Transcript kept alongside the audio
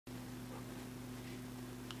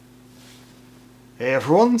Hey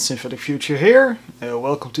everyone, Synthetic Future here.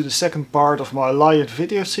 Welcome to the second part of my LION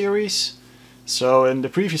video series. So in the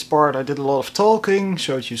previous part I did a lot of talking,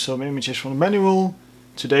 showed you some images from the manual.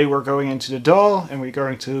 Today we're going into the DAW and we're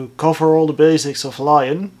going to cover all the basics of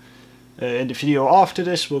LION. In the video after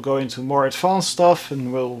this we'll go into more advanced stuff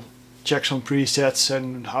and we'll check some presets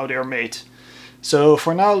and how they are made. So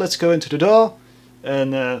for now let's go into the DAW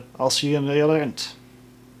and I'll see you on the other end.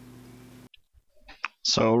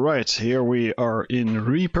 So right, here we are in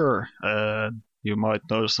Reaper. You might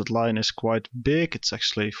notice that line is quite big. It's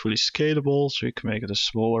actually fully scalable, so you can make it as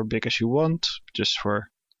small or big as you want. Just for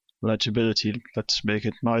legibility, let's make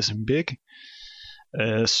it nice and big.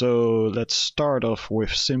 So let's start off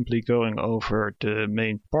with simply going over the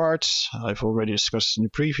main parts. I've already discussed in the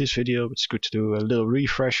previous video, but it's good to do a little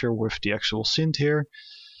refresher with the actual synth here.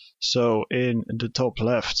 So in the top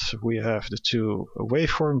left we have the two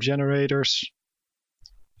waveform generators.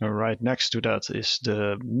 Right next to that is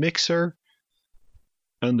the mixer.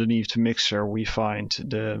 Underneath the mixer we find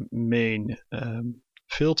the main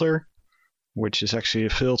filter, which is actually a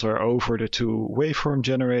filter over the two waveform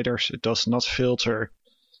generators. It does not filter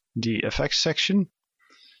the effects section.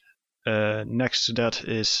 Next to that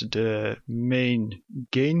is the main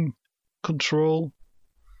gain control.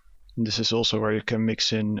 And this is also where you can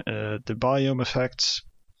mix in the biome effects.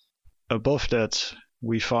 Above that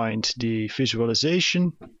we find the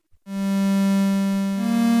visualization.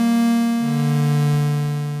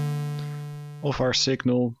 Of our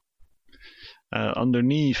signal.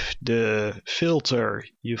 Underneath the filter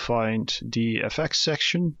you find the effects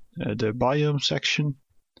section, the biome section,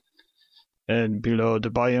 and below the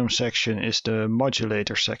biome section is the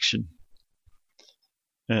modulator section.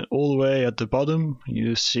 And all the way at the bottom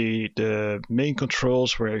you see the main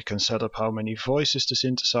controls where you can set up how many voices the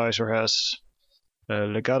synthesizer has,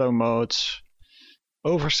 legato mode,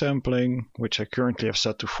 oversampling, which I currently have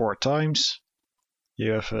set to 4 times.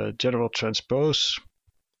 You have a general transpose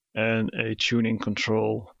and a tuning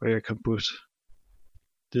control where you can put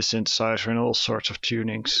the synthesizer in all sorts of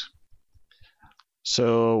tunings.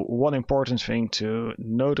 So one important thing to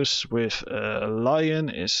notice with LION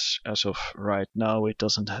is, as of right now, it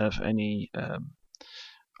doesn't have any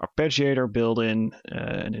arpeggiator built in,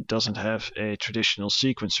 and it doesn't have a traditional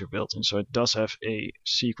sequencer built in. So it does have a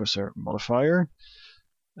sequencer modifier.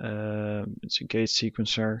 It's a gate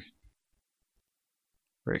sequencer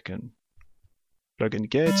where you can plug in the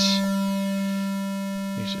gates.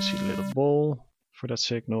 You can see the little ball for that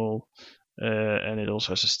signal. And it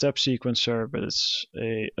also has a step sequencer, but it's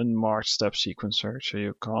a unmarked step sequencer, so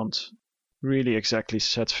you can't really exactly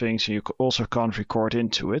set things, and you also can't record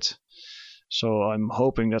into it. So I'm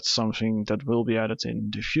hoping that's something that will be added in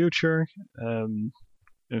the future.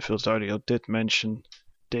 Unfiltered Audio did mention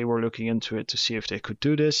they were looking into it to see if they could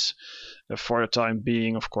do this. For the time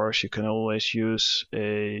being, of course, you can always use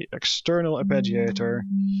a external arpeggiator,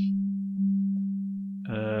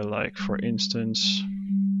 like for instance,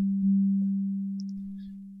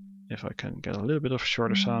 if I can get a little bit of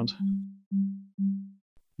shorter sound,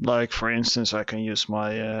 like for instance I can use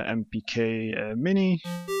my MPK Mini.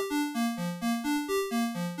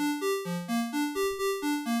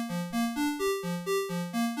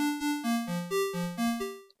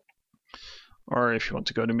 Or if you want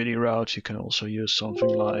to go the MIDI route, you can also use something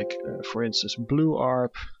like, for instance, Blue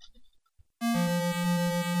Arp.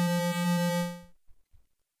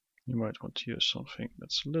 You might want to use something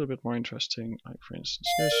that's a little bit more interesting, like for instance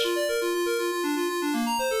this.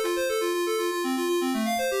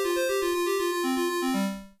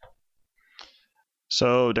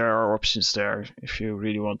 So there are options there. If you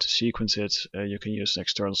really want to sequence it, you can use an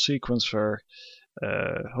external sequencer.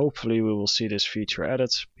 Hopefully we will see this feature added,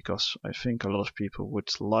 because I think a lot of people would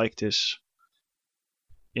like this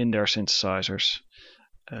in their synthesizers.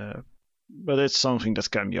 But it's something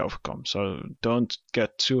that can be overcome, so don't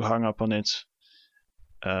get too hung up on it,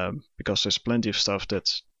 because there's plenty of stuff that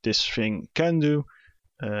this thing can do,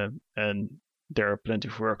 and there are plenty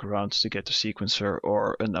of workarounds to get the sequencer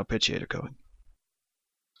or an arpeggiator going.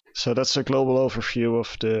 So that's a global overview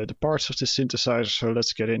of the parts of the synthesizer, so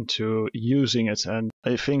let's get into using it. And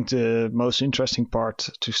I think the most interesting part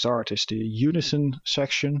to start is the unison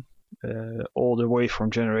section. All the waveform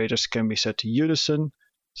generators can be set to unison,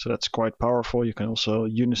 so that's quite powerful. You can also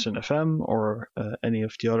unison FM or any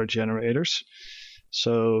of the other generators.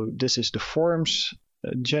 So this is the forms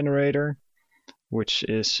generator, which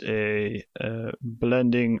is a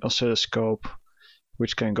blending oscilloscope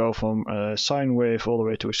which can go from a sine wave all the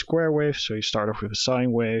way to a square wave. So you start off with a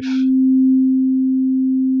sine wave.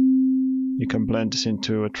 You can blend this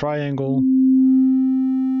into a triangle.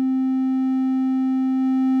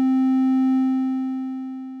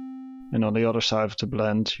 And on the other side of the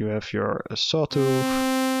blend you have your sawtooth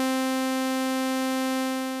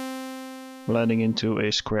blending into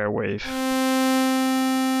a square wave.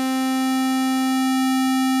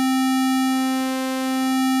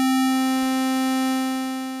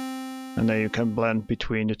 And then you can blend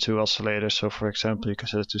between the two oscillators. So for example, you can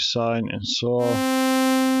set it to sine and saw,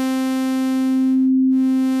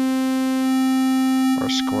 or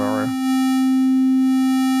square.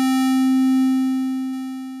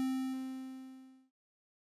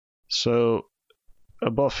 So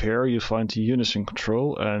above here you find the unison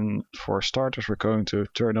control, and for starters we're going to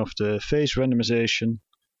turn off the phase randomization.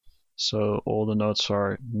 So all the notes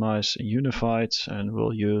are nice and unified, and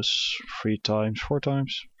we'll use 3 times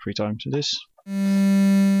this.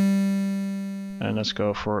 And let's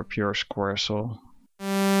go for a pure square saw.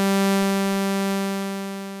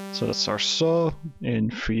 So that's our saw in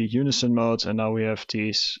 3 unison mode, and now we have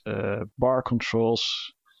these bar controls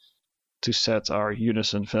to set our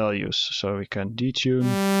unison values. So we can detune.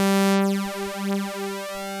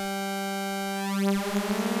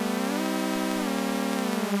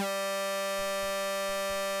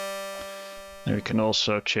 And we can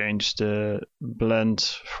also change the blend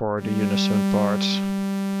for the unison parts.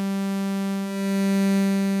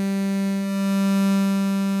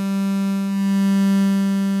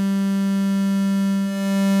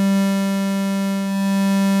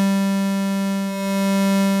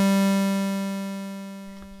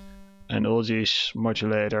 And all these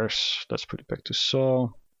modulators, let's put it back to saw,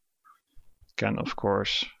 can of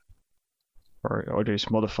course, or all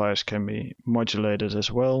these modifiers can be modulated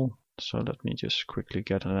as well. So let me just quickly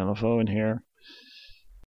get an LFO in here.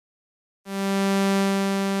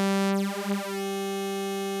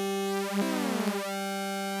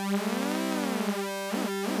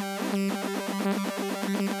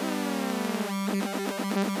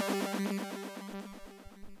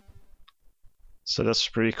 So that's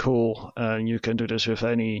pretty cool, and you can do this with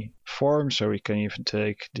any form. So we can even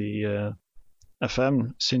take the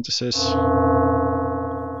FM synthesis.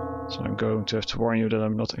 So I'm going to have to warn you that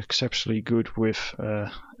I'm not exceptionally good with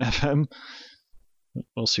FM.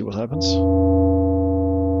 We'll see what happens.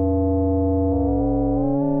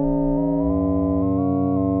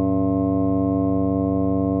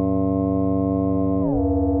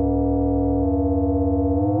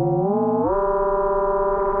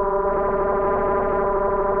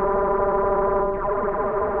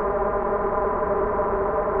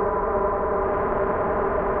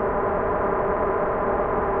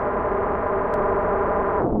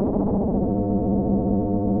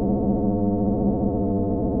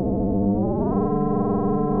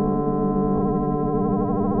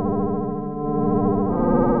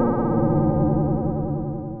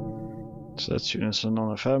 So that's unison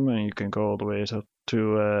on FM, and you can go all the way up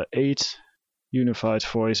to 8 unified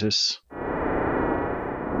voices.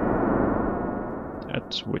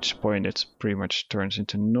 At which point it pretty much turns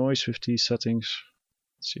into noise with these settings.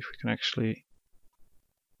 Let's see if we can actually...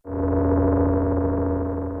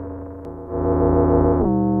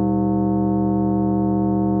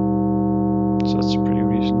 So that's pretty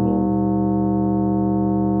reasonable.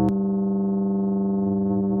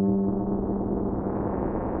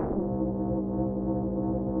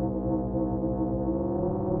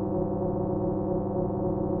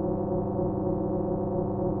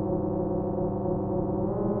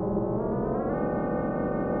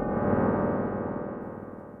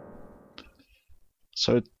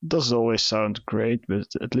 So it doesn't always sound great, but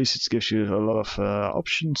at least it gives you a lot of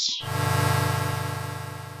options.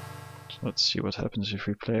 So let's see what happens if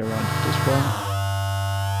we play around with this one.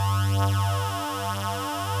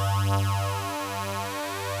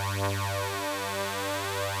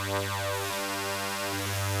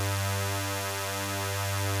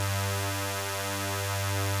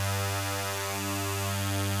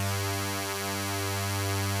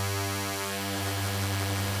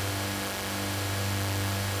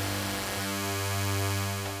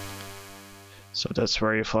 So that's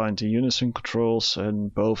where you find the unison controls,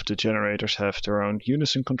 and both the generators have their own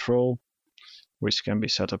unison control, which can be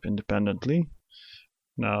set up independently.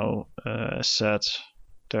 Now, as said,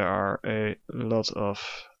 there are a lot of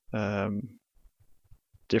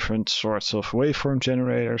different sorts of waveform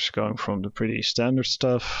generators, going from the pretty standard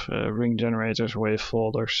stuff, ring generators, wave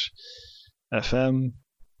folders, FM,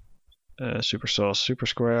 super saw, super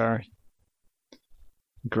square,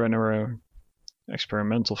 granular,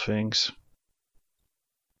 experimental things.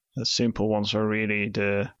 The simple ones are really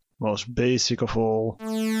the most basic of all.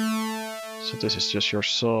 So this is just your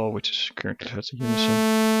saw, which is currently set to unison.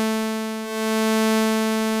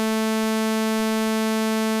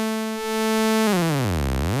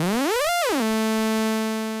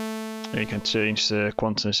 You can change the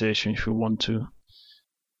quantization if you want to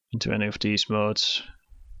into any of these modes.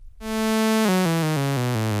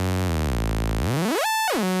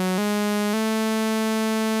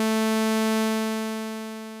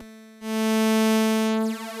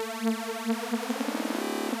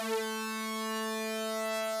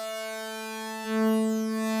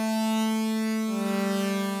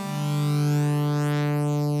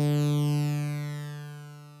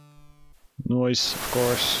 Noise, of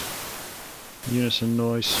course, unison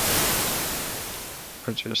noise,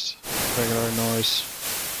 or just regular noise.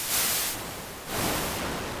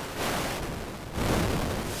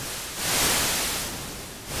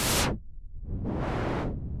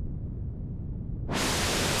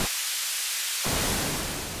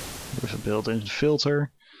 With a built-in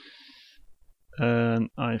filter. And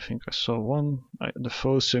I think I saw one. The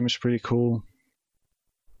FOSIM is pretty cool.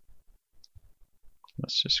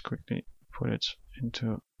 Let's just quickly put it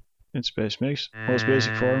into its most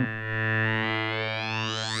basic form.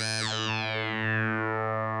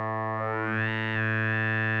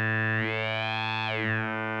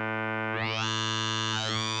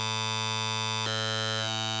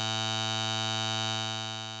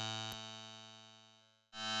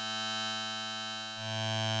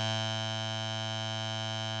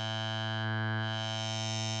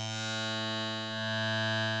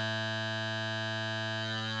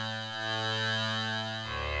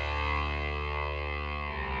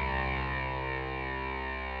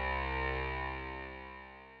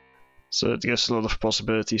 So it gives a lot of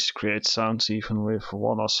possibilities to create sounds even with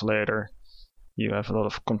one oscillator. You have a lot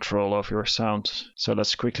of control of your sound. So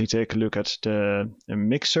let's quickly take a look at the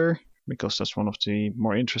mixer, because that's one of the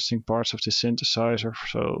more interesting parts of the synthesizer.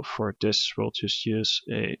 So for this we'll just use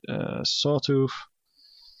a sawtooth.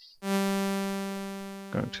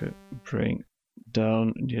 Going to bring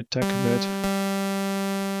down the attack a bit.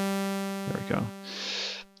 There we go.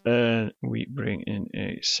 And we bring in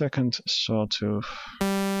a second sawtooth,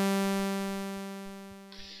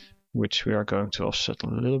 which we are going to offset a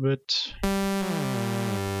little bit.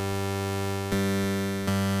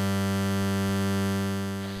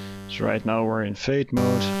 So right now we're in fade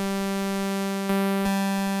mode.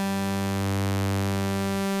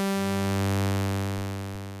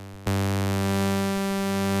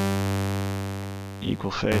 Equal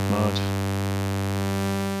fade mode.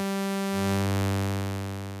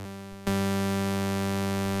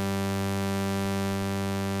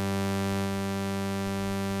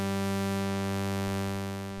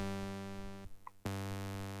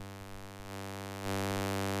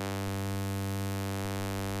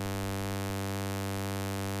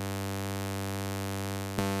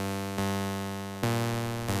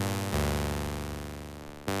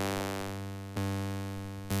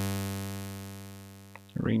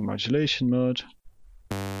 Ring modulation mode.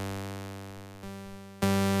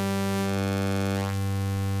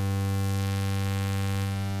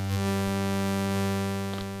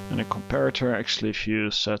 And a comparator, actually if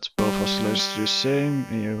you set both oscillators to the same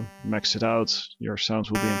and you max it out, your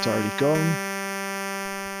sounds will be entirely gone.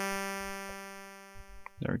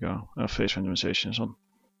 There we go, phase randomization is on.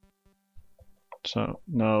 So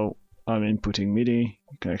now I'm inputting MIDI,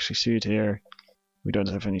 you can actually see it here. We don't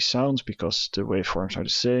have any sounds because the waveforms are the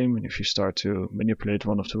same, and if you start to manipulate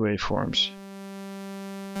one of the waveforms,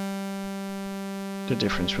 the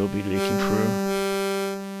difference will be leaking through.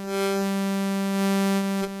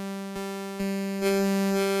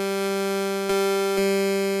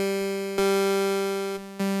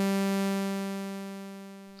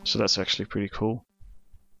 So that's actually pretty cool.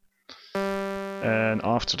 And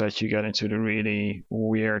after that you get into the really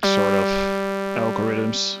weird sort of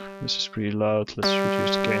algorithms. This is pretty loud. Let's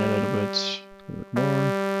reduce the gain a little bit more.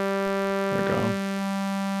 There we go.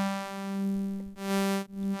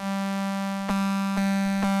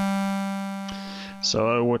 So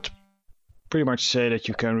I would pretty much say that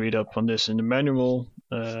you can read up on this in the manual,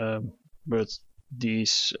 but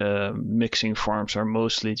these mixing forms are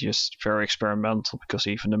mostly just very experimental, because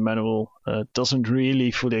even the manual doesn't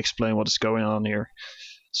really fully explain what is going on here.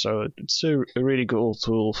 So it's a really cool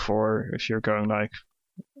tool for if you're going like,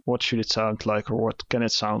 what should it sound like, or what can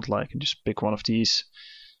it sound like, and just pick one of these,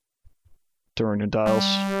 turn the dials.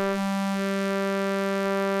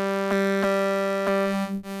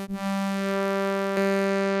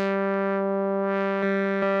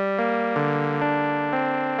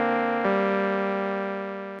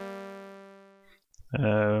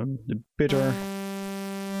 The bitter.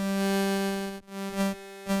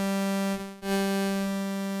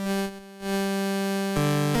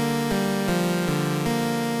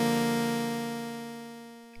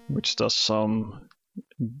 Which does some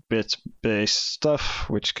bit-based stuff,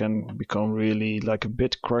 which can become really like a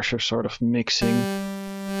bit crusher sort of mixing.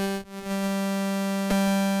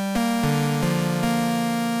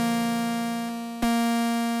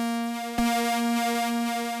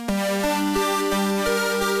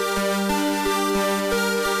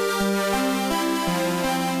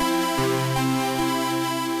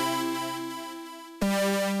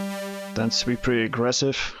 Tends to be pretty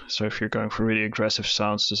aggressive, so if you're going for really aggressive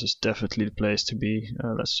sounds, this is definitely the place to be.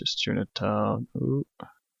 Let's just tune it down. Ooh.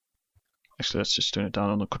 Actually, let's just tune it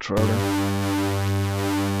down on the controller.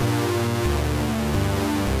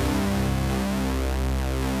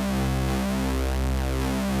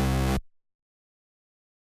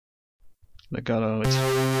 Legato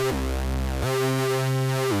it.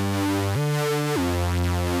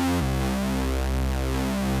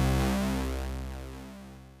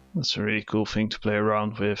 That's a really cool thing to play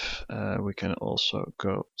around with. We can also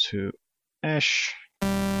go to Ash.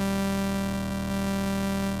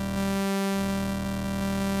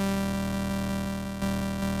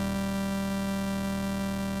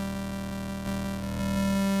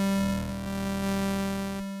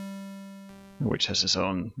 Which has its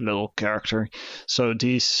own little character. So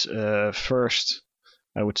these first,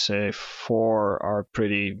 I would say 4 are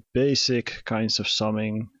pretty basic kinds of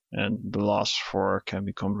summing, and the last 4 can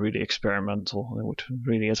become really experimental. I would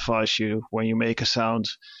really advise you, when you make a sound,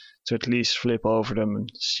 to at least flip over them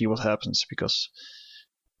and see what happens, because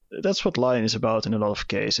that's what Lion is about in a lot of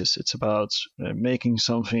cases. It's about making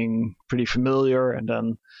something pretty familiar and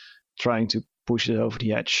then trying to push it over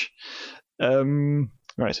the edge.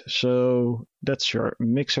 Right, so that's your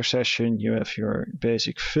mixer session. You have your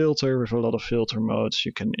basic filter with a lot of filter modes.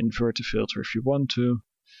 You can invert the filter if you want to.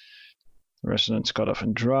 Resonance, cutoff,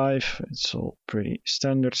 and drive. It's all pretty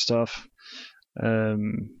standard stuff. So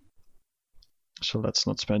let's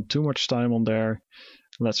not spend too much time on there.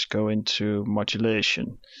 Let's go into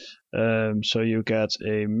modulation. So you get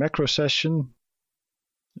a macro session,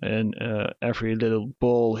 and every little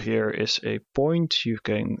ball here is a point you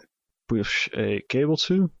can push a cable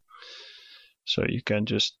to. So you can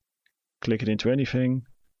just click it into anything.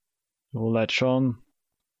 It will latch on.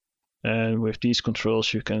 And with these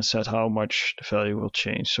controls you can set how much the value will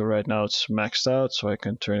change. So right now it's maxed out, so I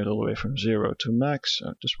can turn it all the way from 0 to max.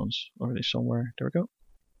 This one's already somewhere. There we go.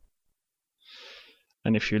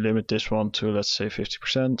 And if you limit this one to, let's say,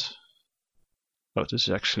 50%. Oh, this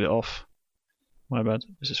is actually off. My bad.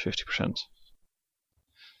 This is 50%.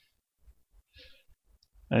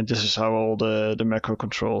 And this is how all the macro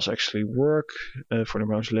controls actually work for the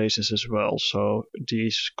modulations as well. So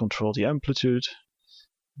these control the amplitude,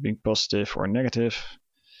 being positive or negative.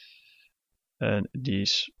 And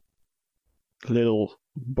these little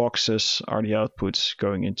boxes are the outputs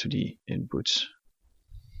going into the inputs.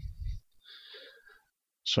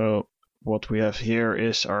 So what we have here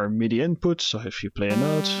is our MIDI input. So if you play a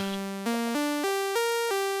note,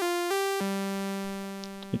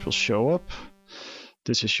 it will show up.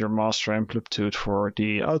 This is your master amplitude for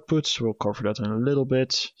the outputs. We'll cover that in a little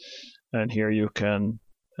bit. And here you can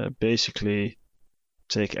basically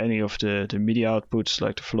take any of the MIDI outputs,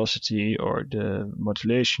 like the velocity or the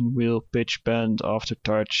modulation wheel, pitch, bend,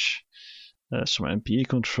 aftertouch, some MPE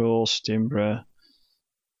controls, timbre,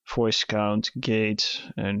 voice count, gate,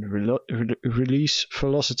 and release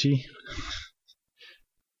velocity.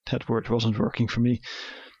 That word wasn't working for me.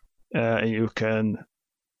 And you can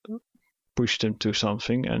push them to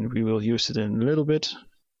something, and we will use it in a little bit.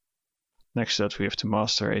 Next to that we have the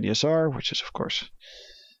master ADSR, which is of course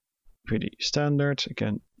pretty standard.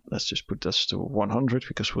 Again, let's just put this to 100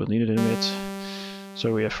 because we'll need it in a bit.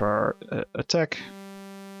 So we have our attack,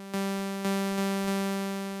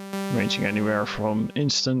 ranging anywhere from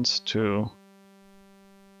instant to,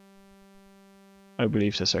 I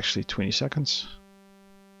believe that's actually 20 seconds.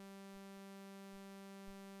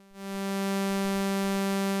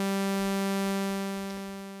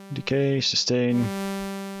 Decay, sustain,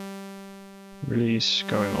 release,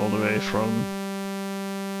 going all the way from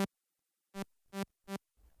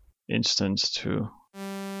instant to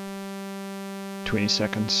 20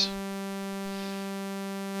 seconds,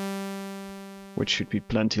 which should be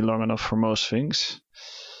plenty long enough for most things.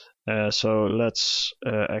 So let's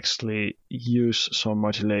actually use some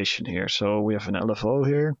modulation here. So we have an LFO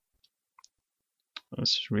here.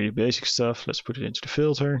 That's really basic stuff. Let's put it into the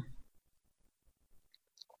filter.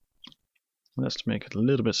 Let's make it a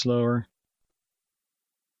little bit slower.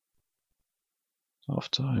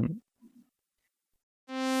 Half time.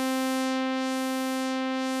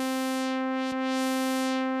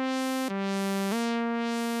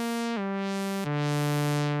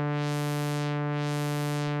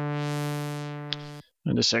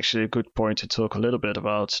 And this is actually a good point to talk a little bit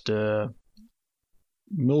about the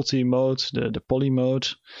multi-mode, the poly mode.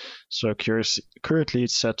 So currently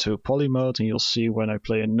it's set to poly mode, and you'll see when I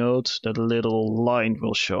play a note that a little line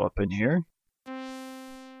will show up in here. There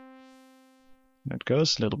it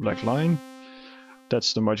goes, little black line.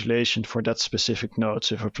 That's the modulation for that specific note.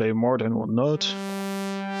 So if I play more than one note,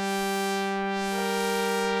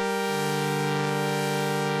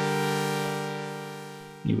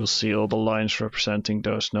 you will see all the lines representing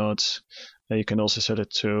those notes. And you can also set it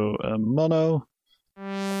to mono.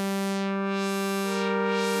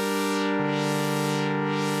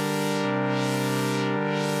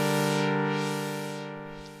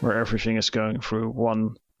 Where everything is going through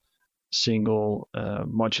one single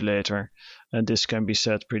modulator, and this can be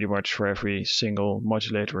set pretty much for every single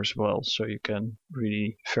modulator as well, so you can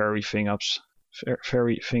really vary things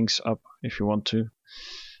up if you want to.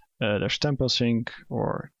 There's tempo sync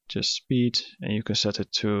or just speed, and you can set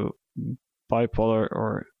it to bipolar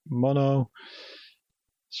or mono.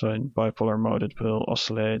 So in bipolar mode it will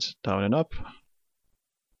oscillate down and up,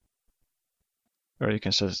 or you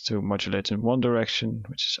can set it to modulate in one direction,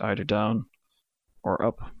 which is either down or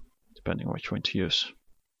up, depending on what you want to use.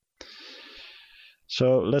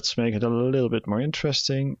 So let's make it a little bit more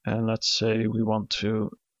interesting, and let's say we want to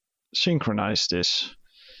synchronize this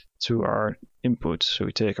to our input. So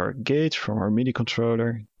we take our gate from our MIDI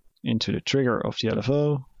controller into the trigger of the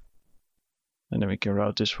LFO, and then we can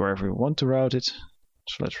route this wherever we want to route it.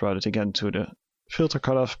 So let's route it again to the filter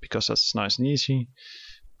cutoff, because that's nice and easy.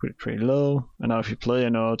 Put it pretty low, and now if you play a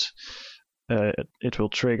note, it will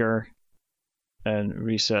trigger and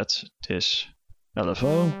reset this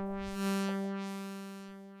LFO.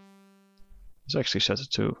 Let's actually set it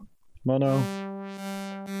to mono.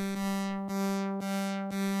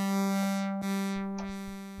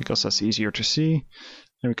 Because that's easier to see.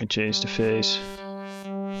 And we can change the phase.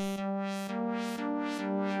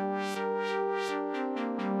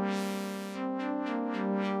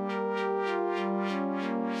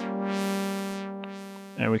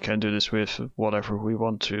 And we can do this with whatever we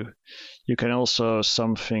want to. You can also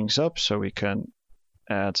sum things up, so we can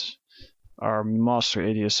add our master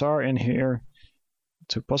ADSR in here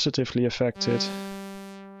to positively affect it.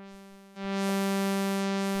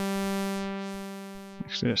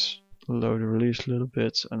 Actually, just lower the release a little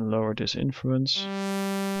bit and lower this influence.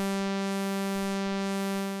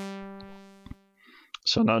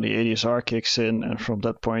 So now the ADSR kicks in, and from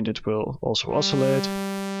that point it will also oscillate.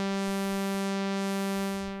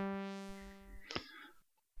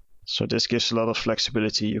 So this gives a lot of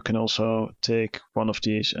flexibility. You can also take one of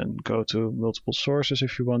these and go to multiple sources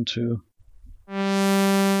if you want to.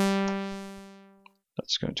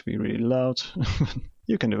 That's going to be really loud.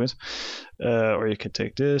 You can do it. Or you can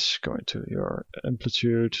take this, go into your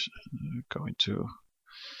amplitude, go into,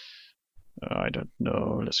 I don't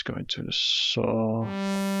know, let's go into the saw.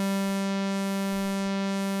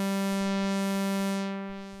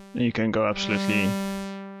 And you can go absolutely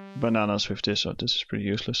bananas with this, so this is pretty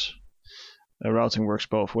useless. Routing works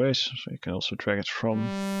both ways, so you can also drag it from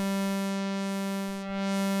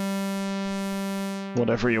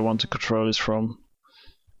whatever you want to control this from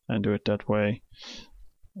and do it that way.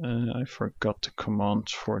 I forgot the command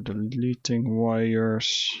for deleting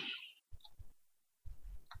wires.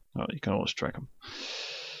 Oh, you can always drag them.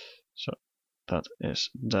 So that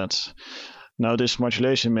is that. Now this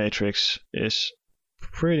modulation matrix is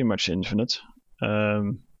pretty much infinite.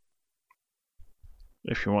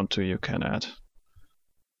 If you want to, you can add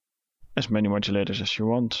as many modulators as you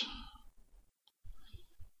want.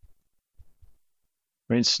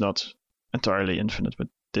 I mean, it's not entirely infinite, but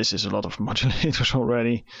this is a lot of modulators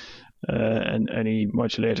already, and any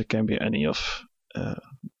modulator can be any of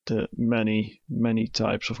the many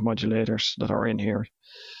types of modulators that are in here.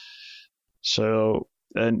 So,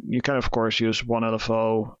 and you can of course use one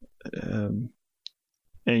LFO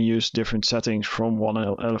and use different settings from one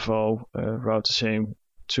LFO, route the same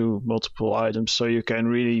to multiple items, so you can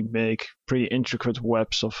really make pretty intricate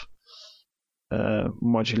webs of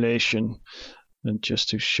modulation. And just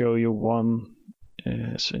to show you one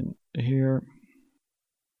is in here.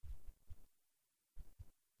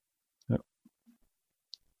 Yep.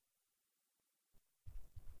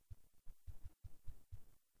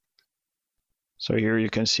 So here you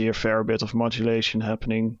can see a fair bit of modulation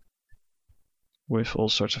happening with all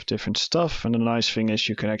sorts of different stuff, and the nice thing is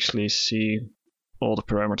you can actually see all the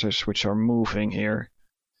parameters which are moving here,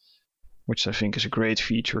 which I think is a great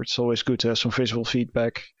feature. It's always good to have some visual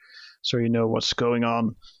feedback so you know what's going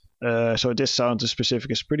on. So this sound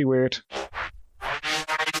specific is pretty weird.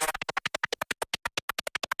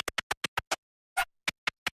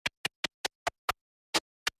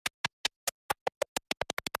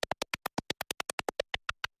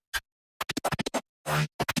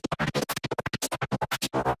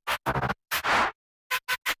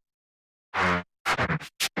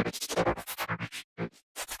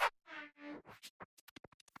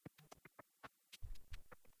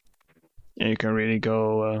 And you can really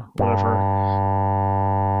go whatever.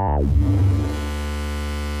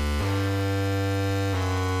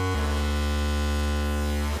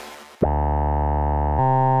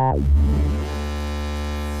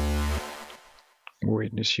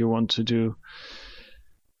 Weirdness you want to do.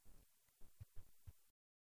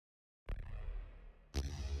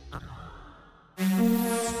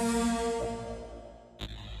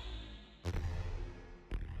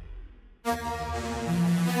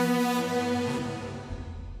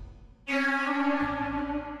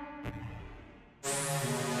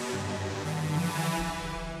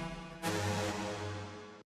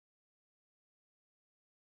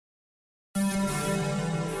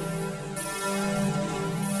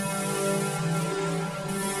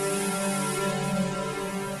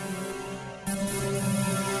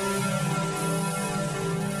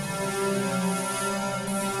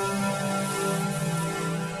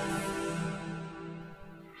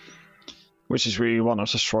 Which is really one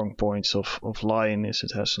of the strong points of Lion, is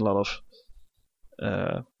it has a lot of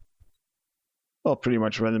well, pretty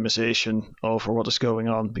much randomization over what is going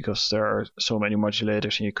on, because there are so many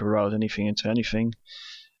modulators and you can route anything into anything.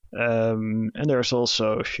 And there's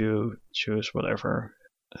also, if you choose whatever,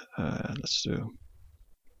 let's do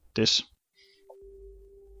this.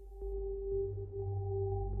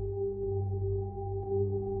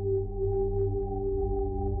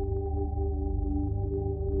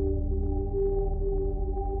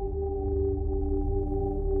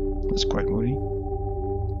 That's quite moody.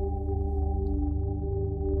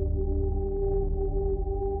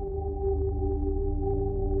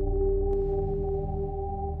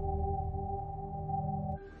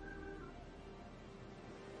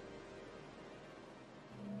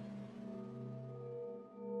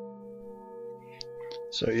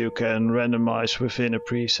 So you can randomize within a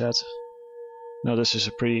preset. Now this is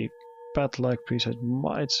a pretty pad-like preset.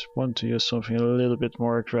 Might want to use something a little bit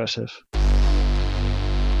more aggressive.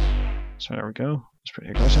 So there we go. It's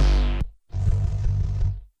pretty aggressive.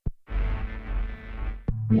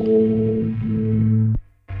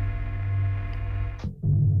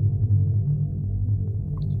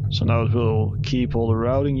 So now it will keep all the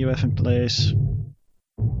routing you have in place.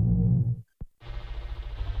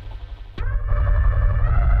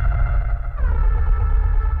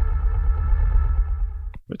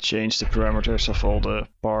 But change the parameters of all the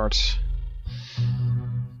parts.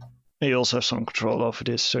 And you also have some control over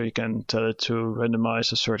this, so you can tell it to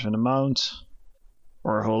randomize a certain amount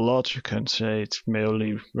or a whole lot. You can say it may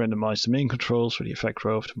only randomize the main controls, or the effect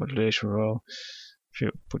row, the modulation row. If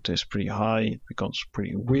you put this pretty high, it becomes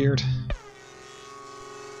pretty weird.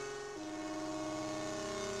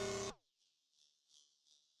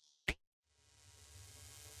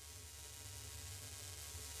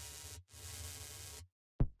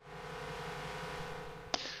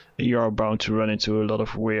 You are bound to run into a lot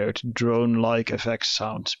of weird drone-like effects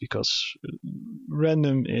sounds, because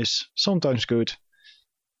random is sometimes good,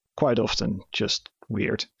 quite often just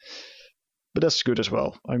weird. But that's good as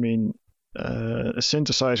well. I mean, a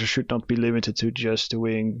synthesizer should not be limited to just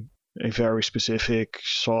doing a very specific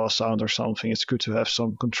saw sound or something. It's good to have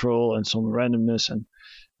some control and some randomness and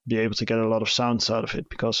be able to get a lot of sounds out of it,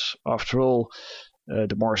 because after all,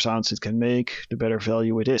 the more sounds it can make, the better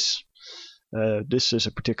value it is. This is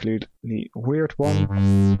a particularly weird one.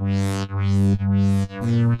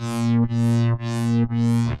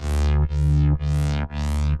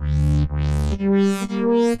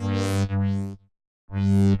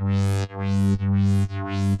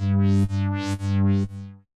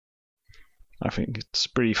 I think it's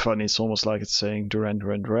pretty funny. It's almost like it's saying Duran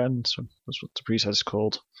Duran Duran, so that's what the preset is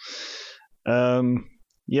called.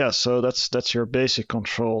 Yeah, so that's your basic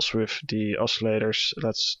controls with the oscillators.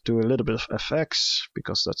 Let's do a little bit of FX,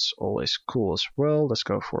 because that's always cool as well. Let's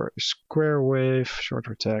go for a square wave,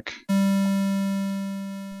 shorter attack,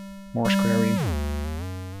 more squarey.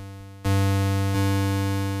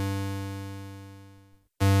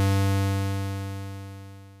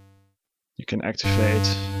 You can activate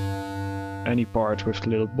any part with the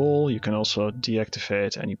little ball. You can also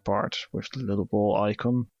deactivate any part with the little ball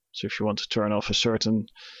icon. So if you want to turn off a certain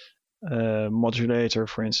modulator,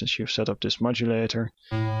 for instance, you've set up this modulator,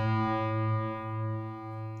 and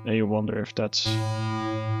you wonder if that's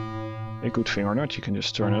a good thing or not, you can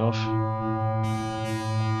just turn it off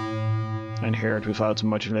and hear it without the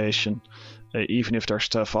modulation. Even if there's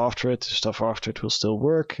stuff after it, the stuff after it will still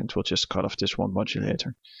work, and it will just cut off this one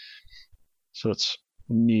modulator. So that's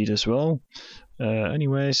neat as well.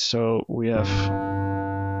 Anyways, so we have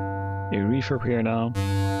a reverb here now.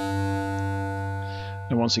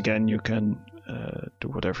 And once again, you can do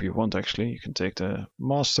whatever you want actually. You can take the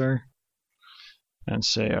master and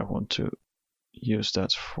say I want to use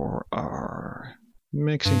that for our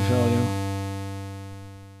mixing value.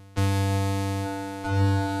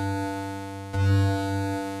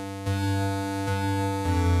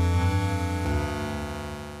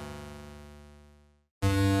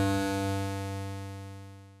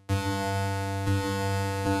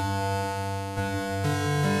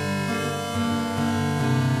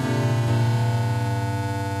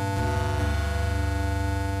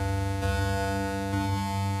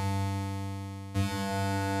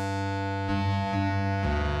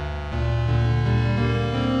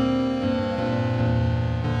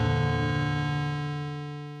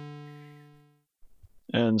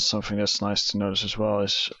 And something that's nice to notice as well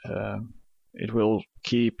is it will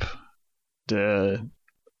keep the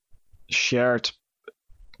shared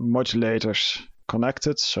modulators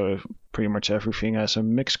connected, so pretty much everything has a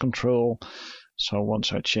mix control. So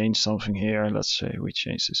once I change something here, let's say we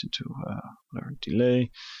change this into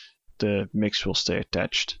delay, the mix will stay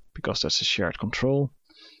attached because that's a shared control.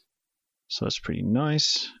 So that's pretty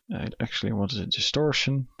nice. I actually wanted a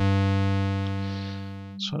distortion,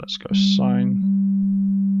 so let's go sine.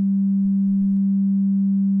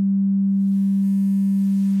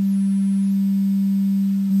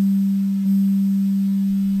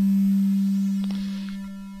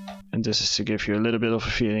 And this is to give you a little bit of a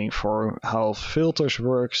feeling for how filters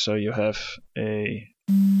work. So you have a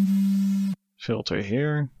filter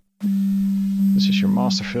here. This is your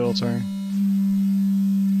master filter.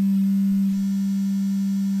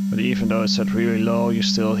 But even though it's set really low, you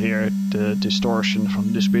still hear the distortion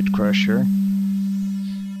from this bit crusher,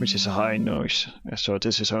 which is a high noise. So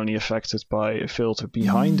this is only affected by a filter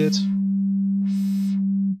behind it.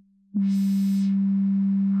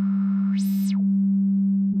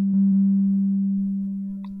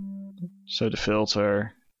 So the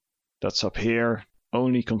filter that's up here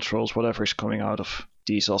only controls whatever is coming out of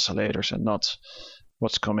these oscillators and not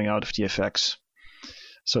what's coming out of the effects.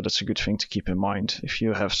 So that's a good thing to keep in mind. If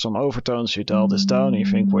you have some overtones, you dial this down and you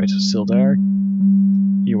think, wait, it's still there.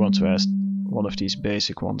 You want to add one of these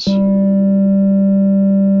basic ones.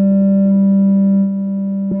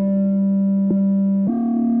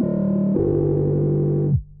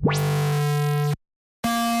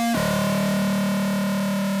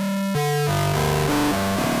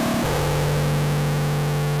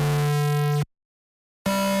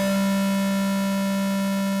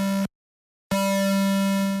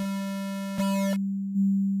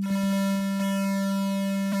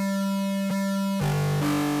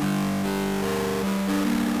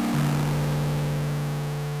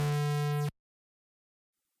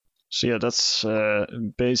 So yeah, that's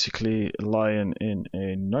basically LION in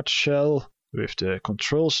a nutshell with the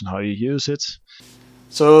controls and how you use it.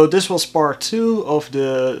 So this was part 2 of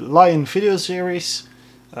the LION video series.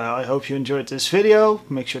 I hope you enjoyed this video.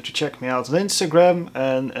 Make sure to check me out on Instagram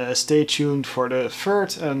and stay tuned for the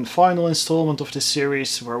third and final installment of this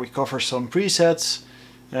series, where we cover some presets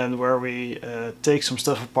and where we take some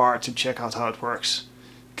stuff apart to check out how it works.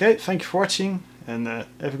 Okay, thank you for watching and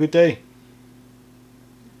have a good day.